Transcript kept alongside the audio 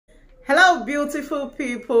Hello beautiful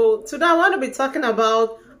people. Today I want to be talking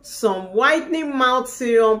about some whitening mouth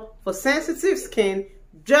serum for sensitive skin.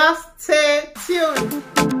 Just stay tuned.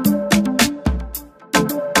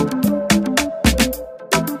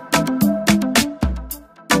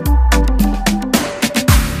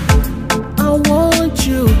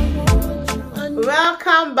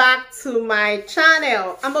 Welcome back to my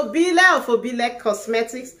channel. I'm Obile of Obile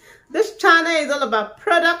Cosmetics. This channel is all about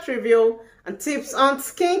product review and tips on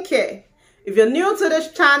skincare. If you're new to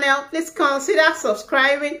this channel, please consider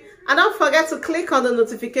subscribing and don't forget to click on the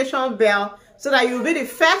notification bell so that you'll be the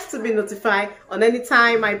first to be notified on any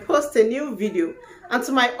time I post a new video. And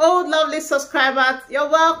to my old lovely subscribers, you're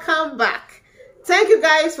welcome back. Thank you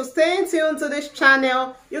guys for staying tuned to this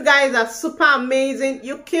channel. You guys are super amazing.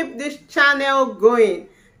 You keep this channel going.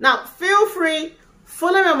 Now, feel free,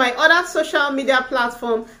 follow me on my other social media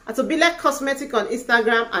platform at Obile Cosmetics on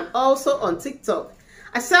Instagram and also on TikTok.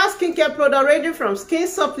 I sell skincare products ranging from skin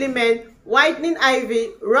supplement, whitening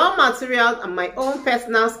IV, raw materials, and my own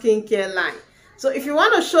personal skincare line. So if you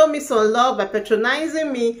want to show me some love by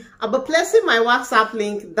patronizing me, I'll be placing my WhatsApp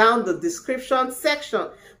link down the description section.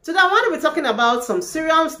 Today I want to be talking about some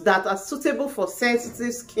serums that are suitable for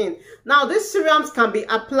sensitive skin. Now these serums can be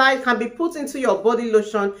applied, can be put into your body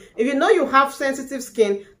lotion. If you know you have sensitive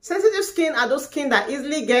skin are those skin that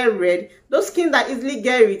easily get red, those skin that easily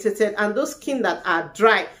get irritated, and those skin that are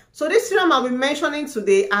dry. So this serum I'll be mentioning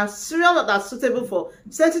today are serums that are suitable for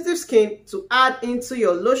sensitive skin to add into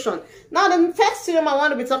your lotion. Now the first serum I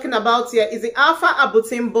want to be talking about here is the Alpha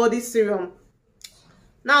Arbutin Body Serum.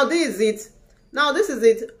 Now this is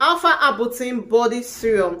it, Alpha Arbutin Body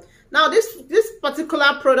Serum. Now this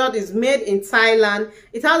particular product is made in Thailand.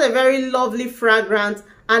 It has a very lovely fragrance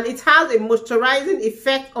and it has a moisturizing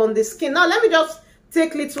effect on the skin. Now let me just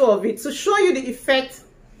take little of it to show you the effect,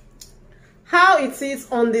 how it is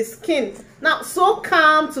on the skin. Now, so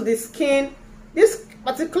calm to the skin. This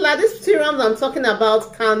serum I'm talking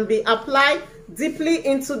about can be applied deeply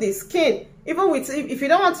into the skin. Even with, if you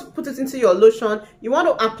don't want to put it into your lotion, you want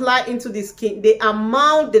to apply into the skin. They are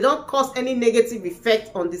mild, they don't cause any negative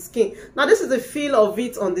effect on the skin. Now this is the feel of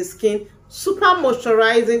it on the skin. Super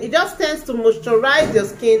moisturizing. It just tends to moisturize your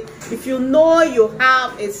skin if you know you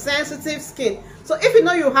have a sensitive skin. So if you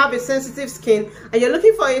know you have a sensitive skin and you're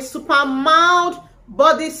looking for a super mild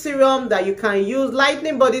body serum that you can use,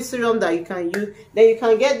 lightening body serum that you can use, then you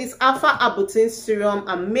can get this Alpha Arbutin serum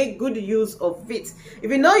and make good use of it. If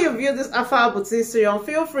you know you've used this Alpha Arbutin serum,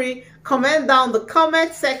 feel free, comment down the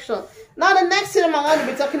comment section. Now the next serum I want to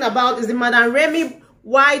be talking about is the Madame Remy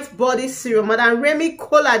White Body Serum, Madame Remy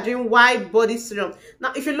Collagen White Body Serum.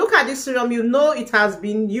 Now if you look at this serum, you know it has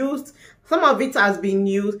been used. Some of it has been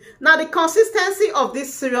used. Now the consistency of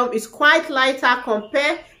this serum is quite lighter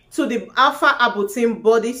compared to the Alpha Arbutin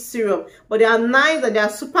Body Serum, but they are nice and they are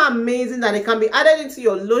super amazing that they can be added into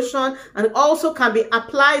your lotion and also can be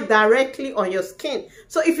applied directly on your skin.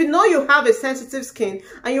 So if you know you have a sensitive skin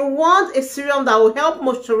and you want a serum that will help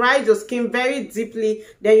moisturize your skin very deeply,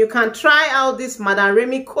 then you can try out this Madame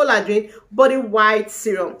Remy Collagen Body White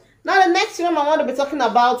Serum. Now the next serum I want to be talking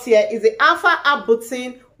about here is the Alpha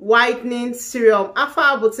Arbutin Whitening Serum. Alpha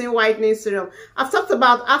Arbutin Whitening Serum. I've talked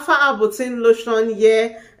about Alpha Arbutin lotion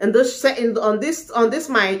here and on this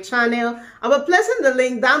my channel. I'll be placing the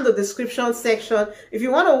link down the description section if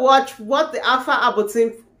you want to watch what the Alpha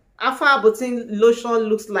Arbutin lotion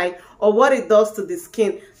looks like or what it does to the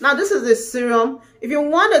skin. Now this is a serum. If you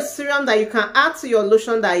want a serum that you can add to your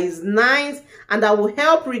lotion that is nice and that will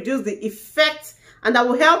help reduce the effect and that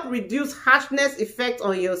will help reduce harshness effect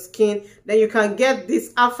on your skin, then you can get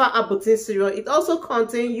this Alpha Arbutin serum. It also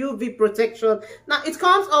contains UV protection. Now it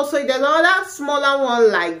comes also, there's another smaller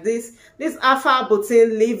one like this Alpha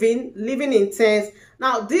Arbutin Living Intense.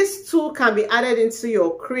 Now these two can be added into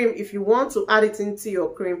your cream if you want to add it into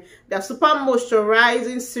your cream. They're super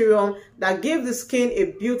moisturizing serum that gives the skin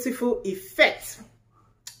a beautiful effect.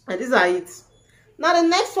 And these are it. Now the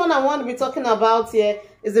next one I want to be talking about here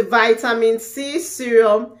is the Vitamin C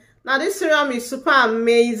Serum. Now this serum is super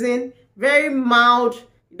amazing, very mild.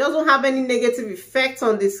 It doesn't have any negative effect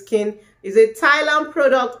on the skin. It's a Thailand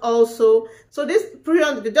product also. So this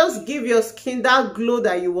product just give your skin that glow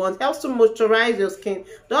that you want. Helps to moisturize your skin.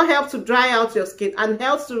 Don't help to dry out your skin and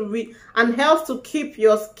helps to keep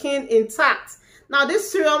your skin intact. Now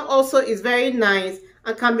this serum also is very nice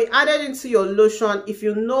and can be added into your lotion if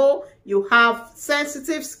you know you have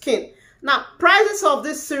sensitive skin. Now, prices of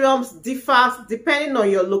these serums differs depending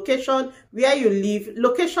on your location, where you live.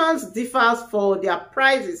 Locations differs for their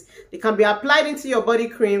prices. They can be applied into your body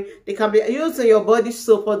cream. They can be used in your body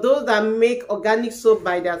soap for those that make organic soap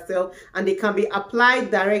by themselves, and they can be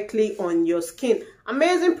applied directly on your skin.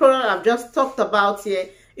 Amazing product I've just talked about here.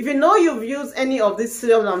 If you know you've used any of these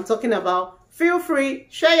serums I'm talking about, feel free,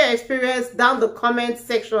 share your experience down the comment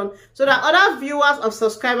section so that other viewers and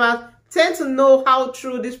subscribers tend to know how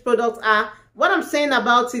true these products are, what I'm saying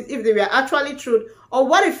about it, if they were actually true, or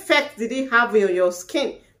what effect did it have on your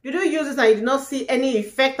skin. Did you use it and you did not see any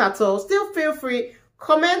effect at all? Still feel free,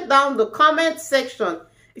 comment down the comment section.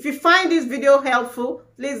 If you find this video helpful,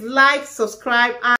 please like, subscribe, and